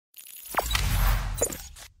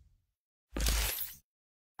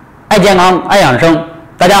爱健康，爱养生。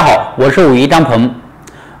大家好，我是武医张鹏。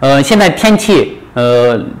现在天气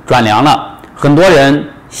转凉了，很多人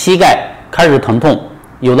膝盖开始疼痛，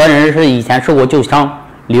有的人是以前受过旧伤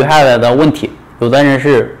留下来的问题，有的人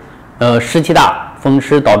是湿气大风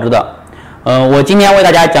湿导致的。我今天为大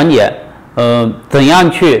家讲解怎样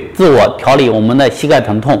去自我调理我们的膝盖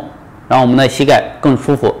疼痛，让我们的膝盖更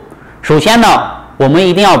舒服。首先呢，我们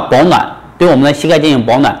一定要保暖，对我们的膝盖进行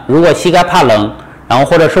保暖。如果膝盖怕冷，然后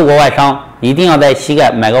或者受过外伤，一定要在膝盖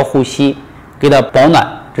买个护膝，给它保暖，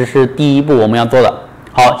这是第一步我们要做的。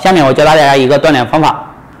好，下面我教大家一个锻炼方法。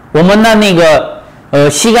我们的那个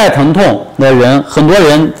膝盖疼痛的人，很多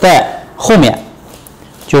人在后面，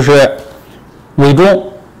就是尾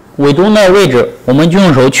中的位置，我们就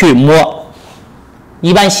用手去摸。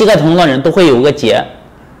一般膝盖疼痛的人都会有个结，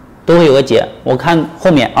我看后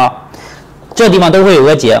面啊，这地方都会有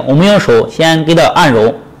个结，我们用手先给它按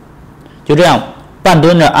揉，就这样半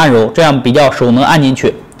蹲着按揉，这样比较手能按进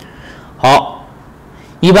去。好，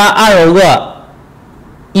一般按揉个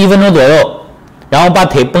1分钟左右，然后把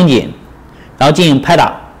腿绷紧，然后进行拍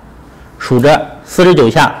打，数着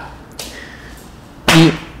49下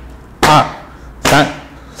，1、2、3、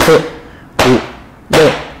4、5、6、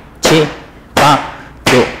7、8、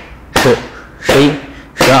9、10、11、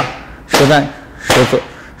12、13、14、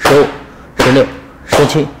15、16、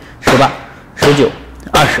17、18、19、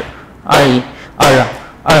20、21、22、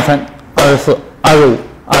23、24、25、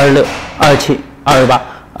26、27、28、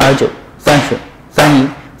29、30、31、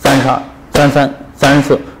32、33、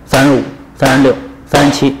34、35、36、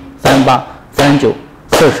37、38、39、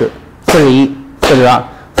40、41、42、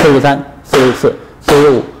43、44、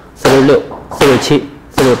45、46、47、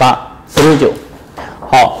48、49。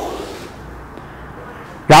好，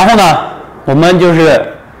然后呢，我们就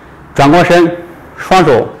是转过身，双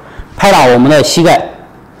手拍打我们的膝盖，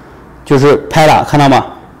就是拍打，看到吗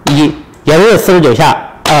？1也是49下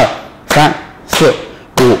，2、3、4、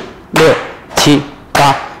5、6、7、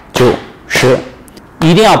8、9、10，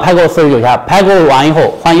一定要拍够49下。拍够完以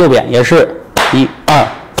后换右边，也是1、2、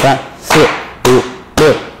3、4、5、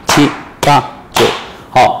6、7、8、9。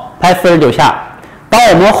好，拍49下。当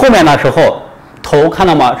我们后面的时候，头看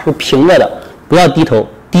到吗？是平着的，不要低头。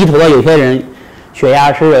低头的有些人血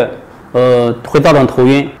压是会造成头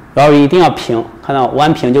晕，然后一定要平，看到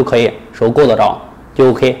弯平就可以，手够得着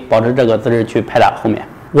就 OK， 保持这个姿势去拍打后面。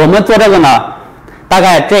我们做这个呢，大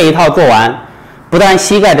概这一套做完，不但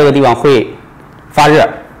膝盖这个地方会发热，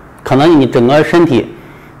可能你整个身体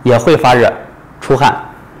也会发热出汗，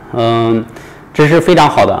这是非常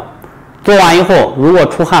好的。做完以后，如果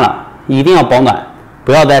出汗了，一定要保暖，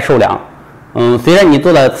不要再受凉。随着你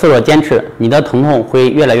做的次数坚持，你的疼痛会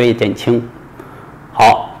越来越减轻。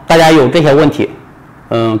好，大家有这些问题，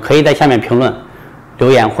可以在下面评论、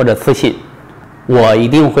留言或者私信，我一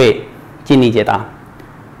定会尽力解答。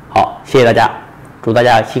好，谢谢大家，祝大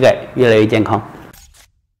家膝盖越来越健康。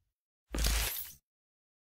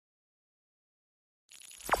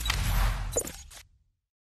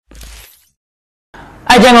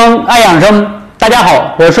爱健康，爱养生。大家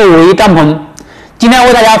好，我是武医张鹏，今天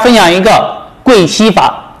为大家分享一个跪膝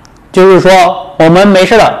法，就是说我们没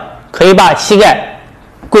事了，可以把膝盖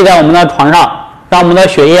跪在我们的床上，让我们的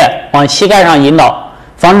血液往膝盖上引导，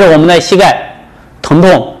防止我们的膝盖疼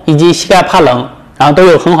痛以及膝盖怕冷，然后都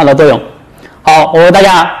有很好的作用。好，我为大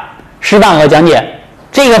家示范和讲解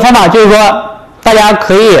这个方法，就是说大家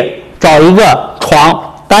可以找一个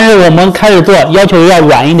床，但是我们开始做要求要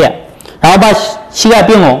软一点，然后把膝盖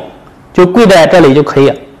并拢，就跪在这里就可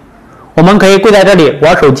以。我们可以跪在这里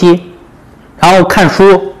玩手机，然后看书，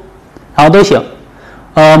然后都行。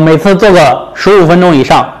每次做个15分钟以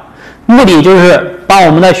上，目的就是把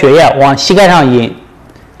我们的血液往膝盖上引，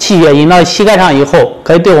气血引到膝盖上以后，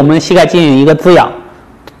可以对我们膝盖进行一个滋养，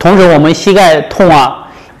同时我们膝盖痛啊，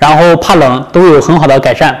然后怕冷都有很好的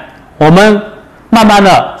改善。我们慢慢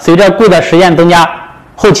的随着跪的时间增加，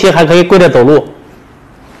后期还可以跪着走路，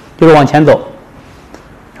就是往前走，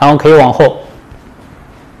然后可以往后。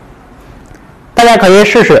大家可以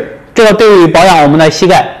试试，这个对于保养我们的膝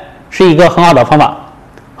盖是一个很好的方法。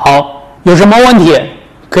好，有什么问题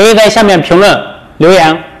可以在下面评论、留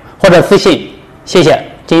言或者私信，谢谢。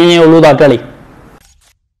今天就录到这里。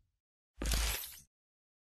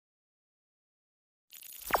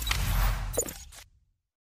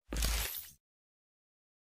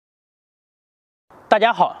大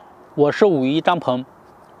家好，我是武医张鹏。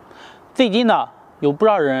最近呢，有不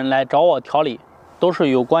少人来找我调理，都是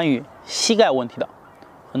有关于膝盖问题的。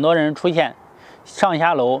很多人出现上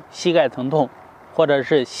下楼膝盖疼痛，或者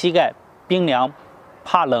是膝盖冰凉、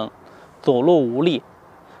怕冷、走路无力、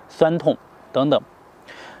酸痛等等。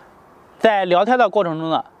在聊天的过程中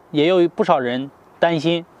呢，也有不少人担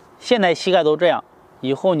心，现在膝盖都这样，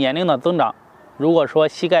以后年龄的增长，如果说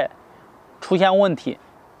膝盖出现问题，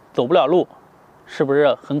走不了路，是不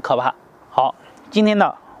是很可怕？好，今天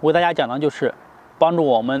呢，为大家讲的就是帮助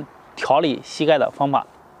我们调理膝盖的方法。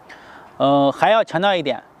还要强调一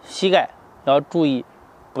点，膝盖要注意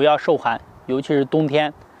不要受寒，尤其是冬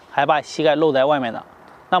天还把膝盖露在外面的，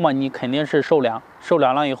那么你肯定是受凉，受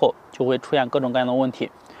凉了以后就会出现各种各样的问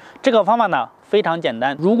题。这个方法呢非常简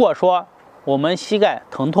单，如果说我们膝盖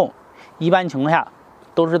疼痛，一般情况下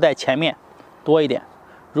都是在前面多一点，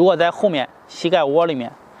如果在后面膝盖窝里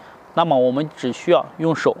面，那么我们只需要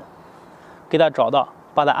用手给它找到，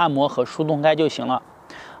把它按摩和疏通开就行了。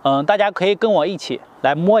大家可以跟我一起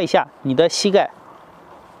来摸一下你的膝盖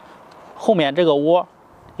后面这个窝，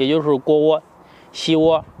也就是腘窝、膝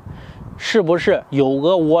窝，是不是有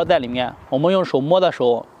个窝在里面？我们用手摸的时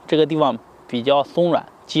候，这个地方比较松软，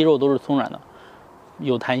肌肉都是松软的，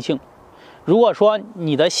有弹性。如果说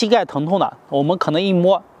你的膝盖疼痛的，我们可能一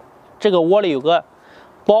摸，这个窝里有个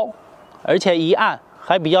包，而且一按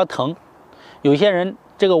还比较疼。有些人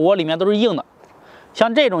这个窝里面都是硬的，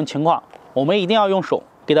像这种情况，我们一定要用手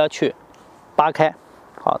给它去扒开。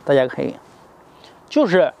好，大家可以就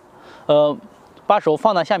是把手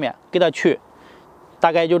放在下面，给它去，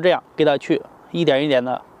大概就这样，给它去一点一点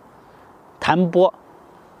的弹拨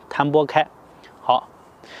开。好，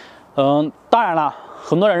当然了，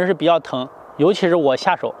很多人是比较疼，尤其是我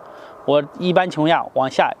下手，我一般情况下往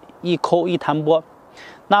下一抠一弹拨，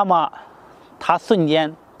那么它瞬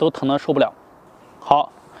间都疼得受不了。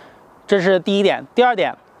好，这是第一点。第二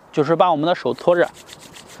点就是把我们的手搓热，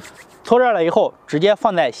搓热了以后直接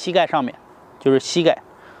放在膝盖上面，就是膝盖。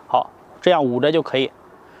好，这样捂着就可以，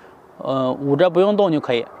捂着不用动就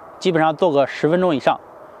可以，基本上做个10分钟以上，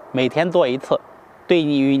每天做一次，对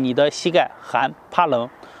于你的膝盖寒、怕冷、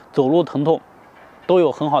走路疼痛都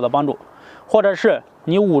有很好的帮助。或者是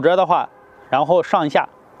你捂着的话，然后上下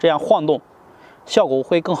这样晃动，效果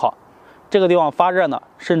会更好。这个地方发热呢，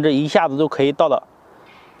甚至一下子就可以到了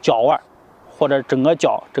脚腕，或者整个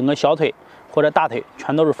脚、整个小腿或者大腿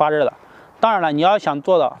全都是发热的。当然了，你要想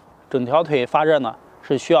做到整条腿发热呢，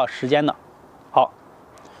是需要时间的。好，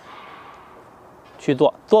去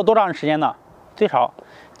做多长时间呢？最少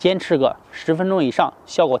坚持个10分钟以上，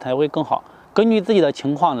效果才会更好。根据自己的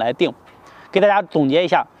情况来定。给大家总结一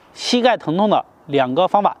下膝盖疼痛的2个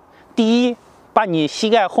方法。第一，把你膝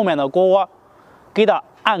盖后面的腘窝给它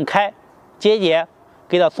按开，结节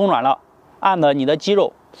给它松软了，按的你的肌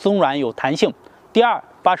肉松软有弹性。第二，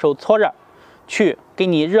把手搓热，去给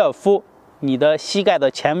你热敷你的膝盖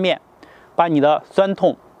的前面，把你的酸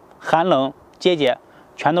痛、寒冷、结节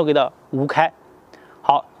全都给它捂开。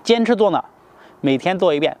好，坚持做呢，每天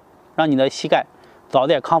做1遍，让你的膝盖早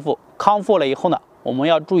点康复。康复了以后呢，我们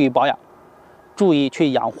要注意保养，注意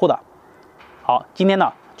去养护的。好，今天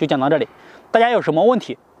呢就讲到这里，大家有什么问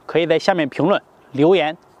题可以在下面评论留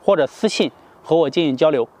言或者私信和我进行交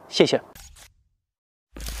流，谢谢。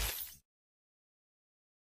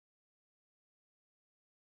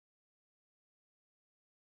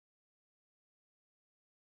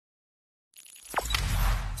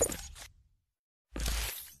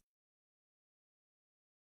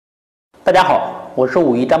大家好，我是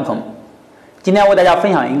武医张鹏，今天为大家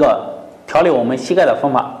分享一个调理我们膝盖的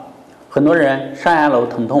方法。很多人上下楼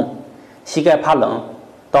疼痛，膝盖怕冷，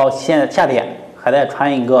到夏天还在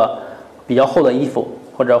穿一个比较厚的衣服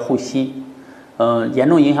或者护膝，严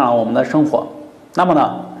重影响了我们的生活。那么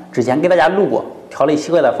呢，之前给大家录过调理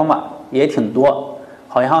膝盖的方法也挺多，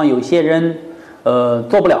好像有些人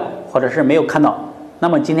做不了，或者是没有看到。那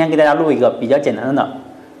么今天给大家录一个比较简单的呢，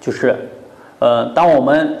就是当我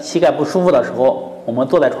们膝盖不舒服的时候，我们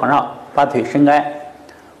坐在床上把腿伸开，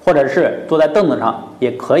或者是坐在凳子上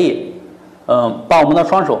也可以。把我们的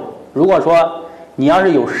双手，如果说你要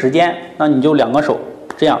是有时间，那你就2个手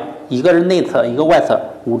这样，一个是内侧，一个外侧，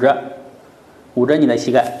捂着你的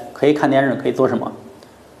膝盖，可以看电视，可以做什么？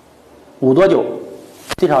捂多久？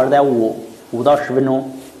最少是在5到10分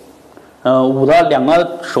钟。捂的2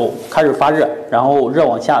个手开始发热，然后热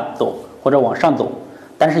往下走或者往上走。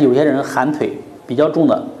但是有些人寒腿比较重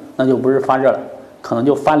的，那就不是发热了，可能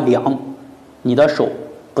就发凉。你的手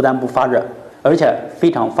不但不发热，而且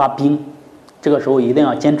非常发冰。这个时候一定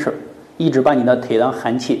要坚持，一直把你的腿的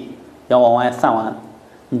寒气要往外散完，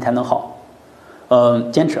你才能好。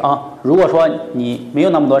坚持啊！如果说你没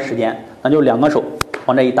有那么多时间，那就2个手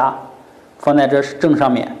往这一搭，放在这正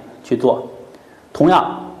上面去做。同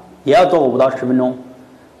样也要做个5到10分钟。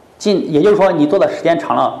也就是说你做的时间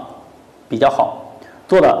长了比较好，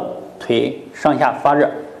做的腿上下发热，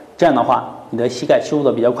这样的话你的膝盖修复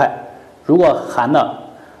的比较快。如果寒的，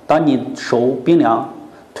当你手冰凉，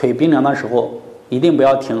腿冰凉的时候，一定不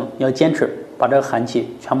要停，要坚持把这个寒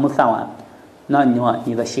气全部散完。那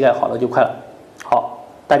你的膝盖好了就快了。好，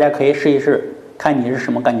大家可以试一试，看你是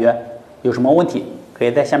什么感觉，有什么问题可以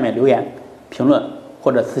在下面留言、评论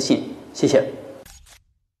或者私信，谢谢。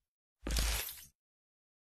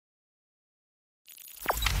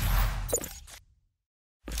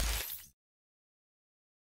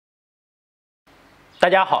大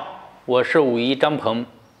家好，我是武医张鹏。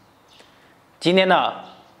今天呢，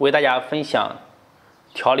为大家分享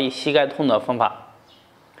调理膝盖痛的方法。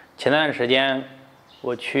前段时间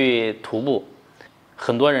我去徒步，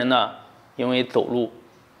很多人呢因为走路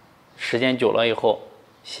时间久了以后，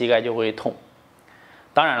膝盖就会痛。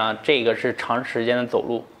当然了，这个是长时间的走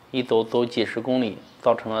路，一走几十公里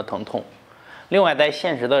造成的疼痛。另外，在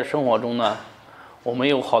现实的生活中呢，我们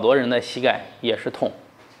有好多人的膝盖也是痛，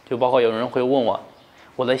就包括有人会问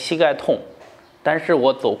我的膝盖痛，但是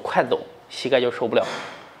我快走膝盖就受不了，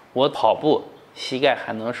我跑步膝盖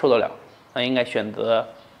还能受得了，那应该选择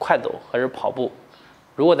快走还是跑步？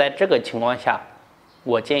如果在这个情况下，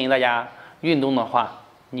我建议大家运动的话，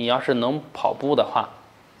你要是能跑步的话，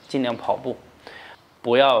尽量跑步，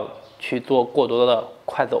不要去做过多的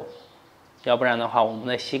快走，要不然的话，我们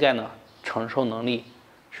的膝盖呢承受能力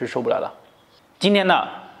是受不了的。今天呢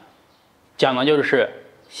讲的就是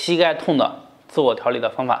膝盖痛的自我调理的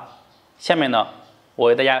方法。下面呢，我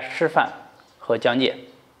为大家示范和讲解。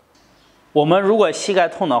我们如果膝盖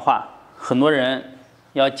痛的话，很多人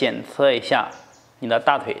要检测一下你的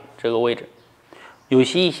大腿这个位置。有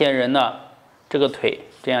一些人呢，这个腿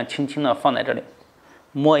这样轻轻的放在这里，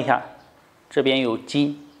摸一下，这边有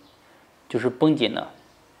筋，就是绷紧的，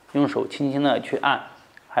用手轻轻的去按，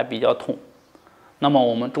还比较痛。那么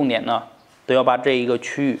我们重点呢，都要把这一个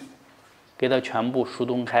区域给它全部疏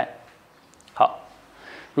通开。好，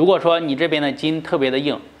如果说你这边的筋特别的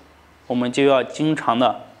硬，我们就要经常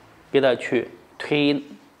的给它去推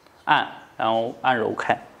按，然后按揉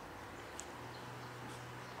开。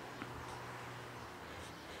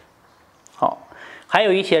好，还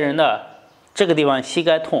有一些人的这个地方膝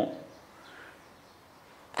盖痛，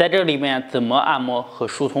在这里面怎么按摩和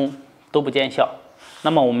疏通都不见效，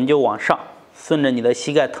那么我们就往上，顺着你的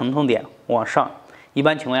膝盖疼痛点往上，一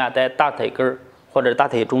般情况下在大腿根或者大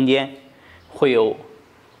腿中间会有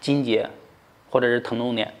筋结或者是疼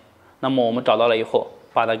痛点，那么我们找到了以后，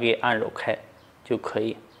把它给按揉开就可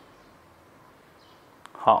以。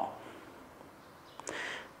好，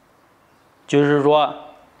就是说，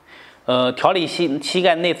调理膝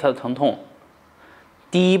盖内侧疼痛，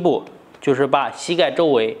第一步就是把膝盖周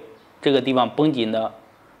围这个地方绷紧的、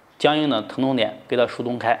僵硬的疼痛点给它疏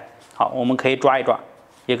通开。好，我们可以抓一抓，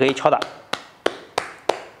也可以敲打，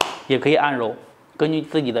也可以按揉，根据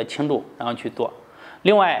自己的轻度然后去做。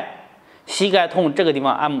另外，膝盖痛这个地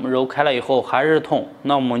方按揉开了以后还是痛，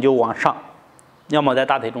那我们就往上，要么在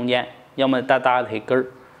大腿中间，要么在大腿根儿，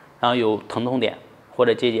然后有疼痛点或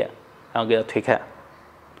者结节，然后给它推开。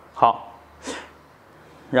好，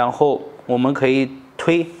然后我们可以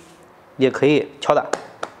推，也可以敲打，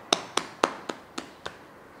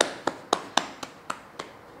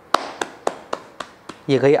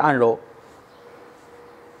也可以按揉。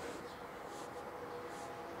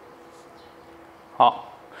好，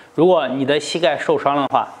如果你的膝盖受伤的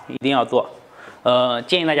话，一定要做。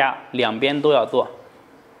建议大家两边都要做，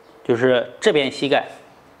就是这边膝盖，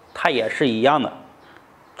它也是一样的，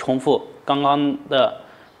重复刚刚的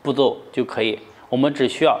步骤就可以。我们只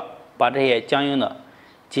需要把这些僵硬的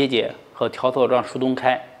结节和条索状疏通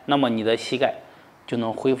开，那么你的膝盖就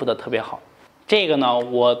能恢复的特别好。这个呢，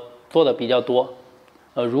我做的比较多。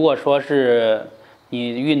如果说是你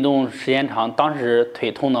运动时间长，当时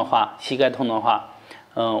腿痛的话，膝盖痛的话，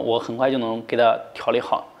我很快就能给它调理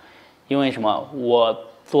好。因为什么？我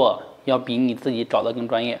做要比你自己找的更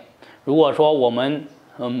专业。如果说我们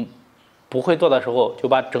不会做的时候，就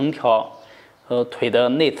把整条腿的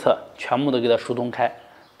内侧全部都给它疏通开，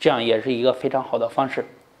这样也是一个非常好的方式。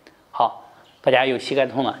好，大家有膝盖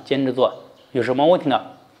痛的坚持做，有什么问题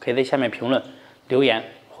呢？可以在下面评论留言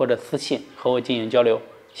或者私信和我进行交流，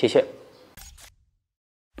谢谢。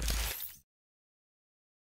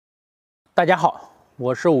大家好，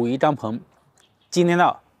我是武医张鹏，今天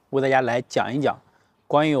呢为大家来讲一讲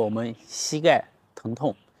关于我们膝盖疼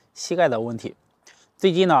痛、膝盖的问题。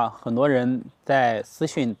最近呢，很多人在私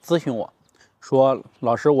讯咨询我，说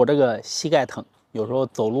老师，我这个膝盖疼，有时候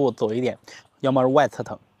走路走一点，要么是外侧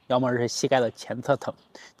疼，要么是膝盖的前侧疼，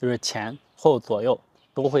就是前后左右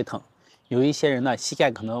都会疼。有一些人呢，膝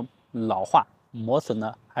盖可能老化、磨损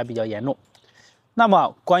的还比较严重。那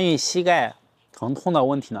么关于膝盖疼痛的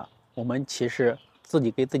问题呢，我们其实自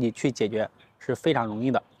己给自己去解决是非常容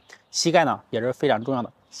易的。膝盖呢也是非常重要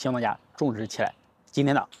的。希望大家重视起来。今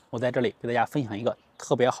天呢，我在这里给大家分享一个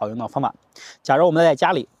特别好用的方法。假如我们在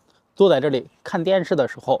家里坐在这里看电视的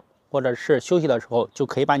时候，或者是休息的时候，就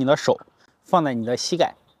可以把你的手放在你的膝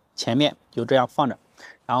盖前面，就这样放着，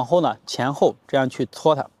然后呢前后这样去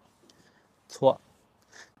搓它，搓。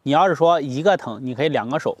你要是说一个疼，你可以2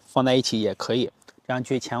个手放在一起也可以，这样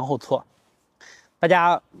去前后搓。大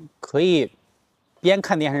家可以边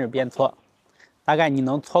看电视边搓，大概你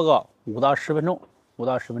能搓个5到10分钟，5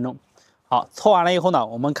到10分钟。好，搓完了以后呢，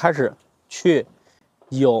我们开始去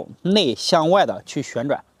由内向外的去旋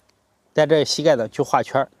转，在这膝盖的去画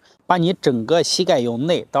圈，把你整个膝盖由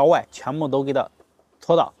内到外全部都给它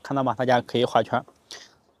搓到，看到吗？大家可以画圈。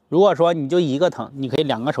如果说你就一个疼，你可以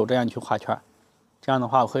2个手这样去画圈，这样的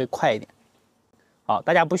话会快一点。好，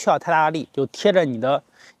大家不需要太大的力，就贴着你的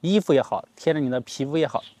衣服也好，贴着你的皮肤也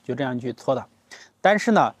好，就这样去搓它。但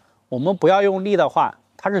是呢，我们不要用力的话，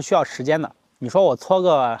它是需要时间的。你说我搓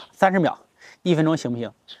个30秒、1分钟行不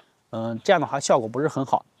行？这样的话效果不是很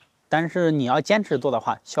好。但是你要坚持做的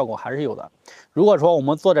话，效果还是有的。如果说我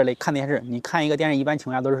们坐这里看电视，你看一个电视一般情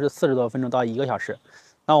况下都是40多分钟到1个小时，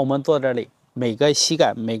那我们坐这里，每个膝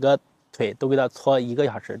盖、每个腿都给它搓1个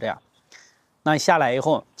小时，这样。那下来以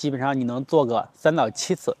后，基本上你能做个3到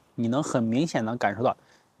7次，你能很明显的感受到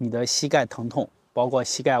你的膝盖疼痛，包括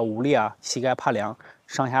膝盖无力啊、膝盖怕凉、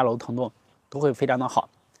上下楼疼痛都会非常的好。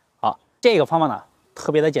好，这个方法呢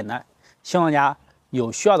特别的简单，希望大家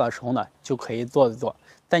有需要的时候呢就可以做一做。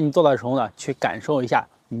在你做的时候呢，去感受一下，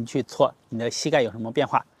你去搓你的膝盖有什么变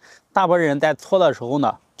化。大部分人在搓的时候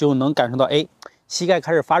呢，就能感受到，哎，膝盖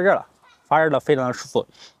开始发热了，发热了非常的舒服。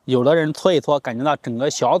有的人搓一搓，感觉到整个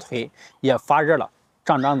小腿也发热了，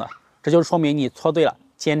胀胀的，这就说明你搓对了。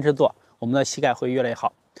坚持做，我们的膝盖会越来越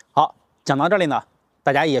好。好，讲到这里呢，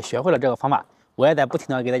大家也学会了这个方法，我也在不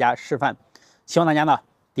停的给大家示范。希望大家呢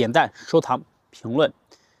点赞、收藏、评论，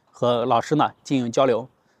和老师呢进行交流。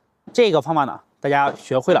这个方法呢，大家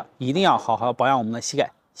学会了，一定要好好保养我们的膝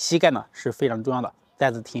盖。膝盖呢是非常重要的，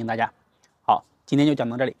再次提醒大家。好，今天就讲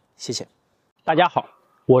到这里，谢谢。大家好，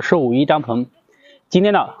我是武医张鹏。今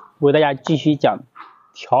天呢，为大家继续讲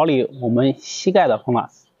调理我们膝盖的方法。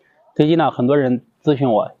最近呢，很多人咨询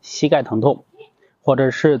我膝盖疼痛，或者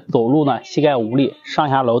是走路呢膝盖无力、上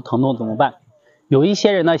下楼疼痛怎么办？有一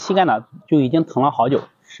些人的膝盖呢就已经疼了好久，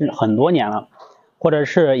是很多年了，或者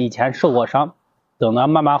是以前受过伤，等到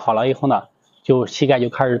慢慢好了以后呢，就膝盖就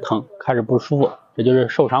开始疼，开始不舒服，这就是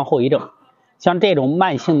受伤后遗症。像这种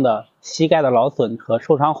慢性的膝盖的劳损和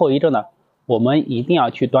受伤后遗症呢，我们一定要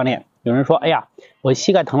去锻炼。有人说，哎呀，我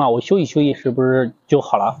膝盖疼了，我休息休息是不是就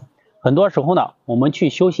好了？很多时候呢，我们去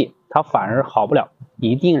休息，它反而好不了，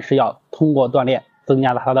一定是要通过锻炼，增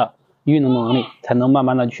加它的运动能力，才能慢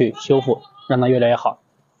慢的去修复，让它越来越好。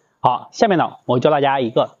好，下面呢，我教大家一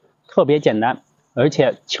个特别简单，而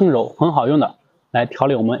且轻柔很好用的来调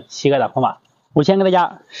理我们膝盖的方法。我先给大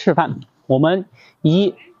家示范，我们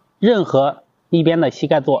以任何一边的膝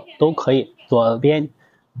盖做都可以，左边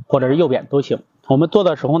或者是右边都行。我们做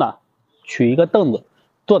的时候呢，取一个凳子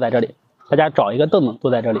坐在这里，大家找一个凳子坐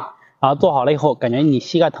在这里，然后做好了以后，感觉你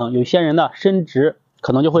膝盖疼，有些人呢伸直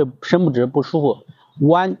可能就会伸不直不舒服，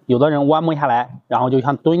弯有的人弯不下来，然后就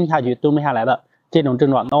像蹲下去蹲不下来的这种症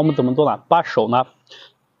状。那我们怎么做呢？把手呢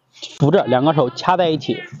扶着，2个手掐在一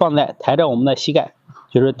起，放在抬着我们的膝盖，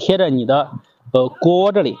就是贴着你的锅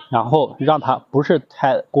窝这里，然后让它不是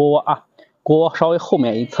抬锅窝啊，锅窝稍微后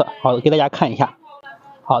面一侧。好，给大家看一下，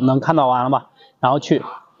好，能看到完了吗？然后去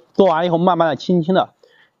做完以后，慢慢的轻轻的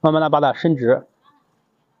慢慢的把它伸直。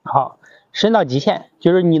好，伸到极限，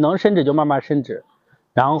就是你能伸直就慢慢伸直，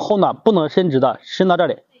然后呢不能伸直的伸到这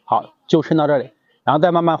里，好，就伸到这里，然后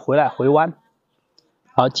再慢慢回来回弯。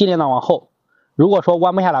好，尽量的往后，如果说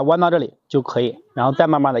弯不下来，弯到这里就可以，然后再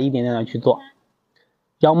慢慢的一点点的去做，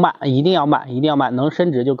要慢，一定要慢，一定要慢，能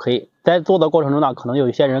伸直就可以。在做的过程中呢，可能有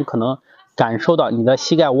一些人可能感受到你的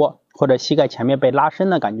膝盖窝或者膝盖前面被拉伸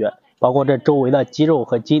的感觉，包括这周围的肌肉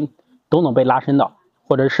和筋都能被拉伸到，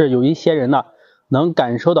或者是有一些人呢能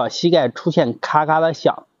感受到膝盖出现咔咔的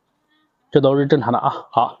响，这都是正常的啊。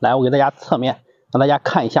好，来我给大家侧面让大家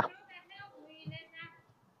看一下。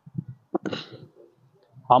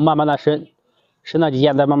好，慢慢的伸到极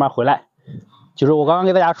限，再慢慢回来。就是我刚刚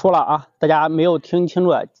给大家说了啊，大家没有听清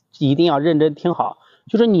楚，一定要认真听好。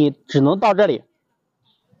就是你只能到这里，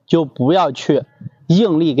就不要去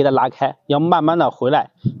硬力给它拉开，要慢慢的回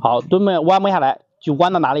来。好，蹲不弯不下来，就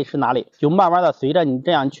弯到哪里是哪里，就慢慢的随着你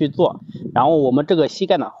这样去做，然后我们这个膝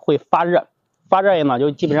盖呢会发热，发热呢就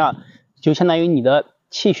基本上就相当于你的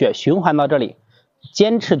气血循环到这里，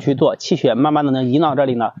坚持去做，气血慢慢的能引导这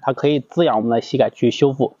里呢，它可以滋养我们的膝盖去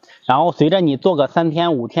修复。然后随着你做个3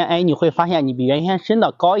天5天，哎，你会发现你比原先伸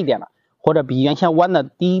的高一点了，或者比原先弯的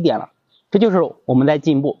低一点了，这就是我们在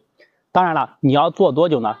进步。当然了，你要做多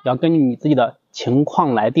久呢？要根据你自己的情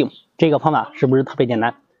况来定。这个方法是不是特别简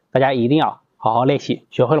单？大家一定要好好练习，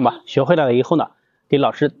学会了吗？学会了以后呢，给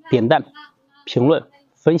老师点赞、评论、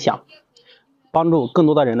分享，帮助更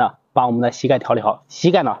多的人呢把我们的膝盖调理好。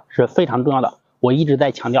膝盖呢是非常重要的，我一直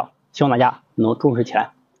在强调，希望大家能重视起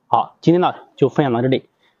来。好，今天呢就分享到这里，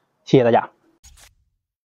谢谢大家。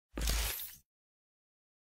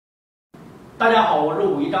大家好，我是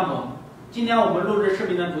武医张鹏。今天我们录制视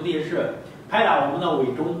频的主题是拍打我们的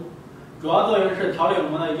委中，主要作用是调理我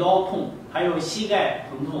们的腰痛，还有膝盖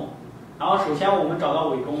疼痛。然后首先我们找到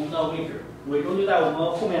委中的位置，委中就在我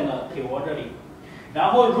们后面的腿窝这里。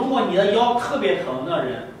然后如果你的腰特别疼的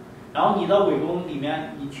人，然后你的委中里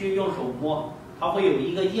面你去用手摸，它会有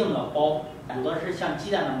一个硬的包，有的是像鸡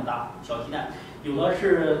蛋那么大，小鸡蛋，有的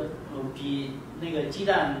是比那个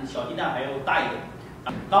小鸡蛋还要大一点。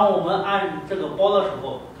当我们按这个包的时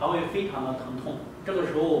候，它会非常的疼痛。这个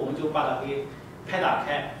时候我们就把它给拍打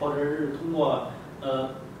开，或者是通过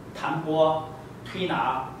弹拨、推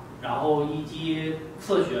拿，然后以及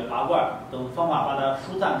刺血、拔罐等方法把它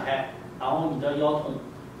疏散开，然后你的腰痛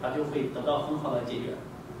它就会得到很好的解决。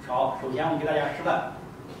好，首先我给大家示范，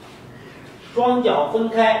双脚分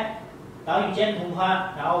开，两与肩同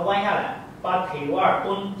宽，然后弯下来，把腿腕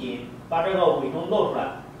绷紧，把这个委中露出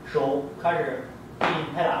来，手开始进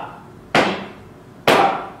行拍打，1、2、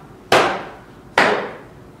3、4、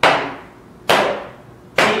5、6、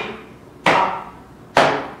7、8、9。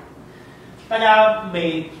大家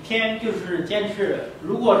每天就是坚持。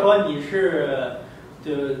如果说你是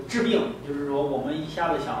治病，就是说我们一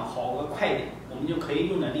下子想好个快一点，我们就可以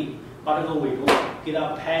用点力，把这个委中给它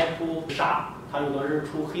拍出痧，它有的是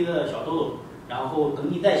出黑色的小痘痘。然后等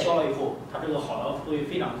你再消了以后，它这个好的会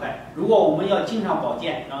非常快。如果我们要经常保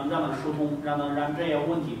健，让它疏通，让这些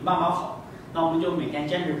问题慢慢好，那我们就每天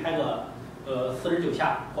坚持拍个49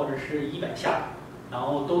下或者是100下，然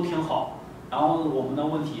后都挺好。然后我们的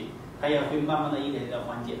问题它也会慢慢的一点点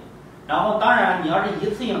缓解。然后当然你要是一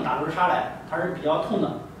次性打出痧来，它是比较痛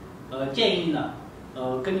的，建议呢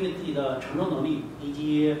根据自己的承受能力以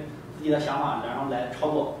及自己的想法，然后来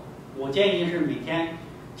操作。我建议是每天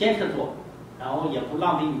坚持做。然后也不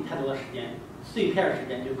浪费你太多的时间，碎片时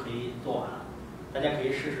间就可以做完了，大家可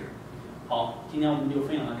以试试。好，今天我们就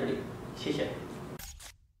分享到这里，谢谢。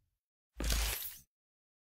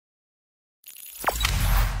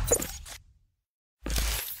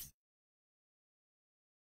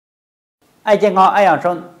爱健康爱养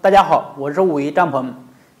生，大家好，我是武医张鹏，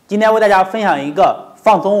今天为大家分享一个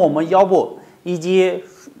放松我们腰部以及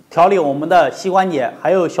调理我们的膝关节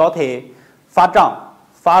还有小腿发胀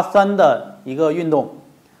发酸的一个运动。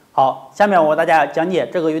好，下面我为大家讲解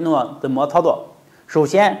这个运动怎么操作。首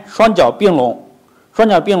先，双脚并拢，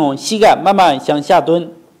膝盖慢慢向下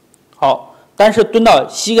蹲。好，但是蹲到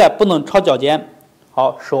膝盖不能超脚尖。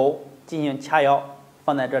好，手进行掐腰，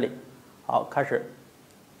放在这里。好，开始，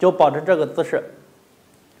就保持这个姿势。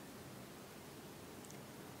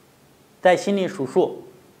在心里数数，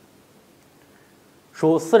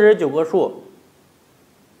数49个数。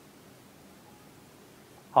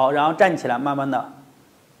好，然后站起来，慢慢的，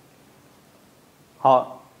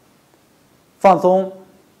好，放松，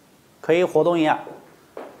可以活动一下，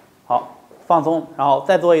好，放松，然后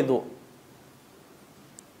再做一组，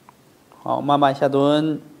好，慢慢下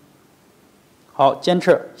蹲，好，坚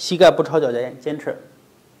持，膝盖不超脚尖，坚持，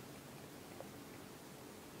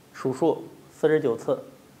数数49次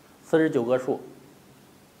，49个数，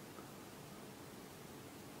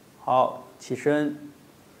好，起身，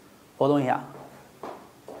活动一下。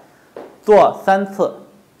做3次，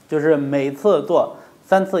就是每次做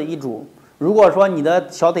3次一组。如果说你的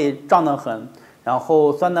小腿胀得很，然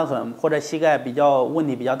后酸得很，或者膝盖问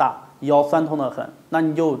题比较大，腰酸痛得很，那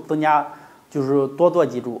你就增加，就是多做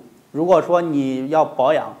几组。如果说你要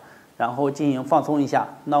保养，然后进行放松一下，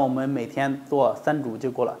那我们每天做3组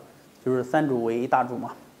就够了，就是3组为1大组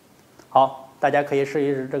嘛。好，大家可以试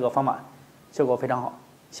一试这个方法，效果非常好，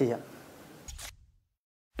谢谢。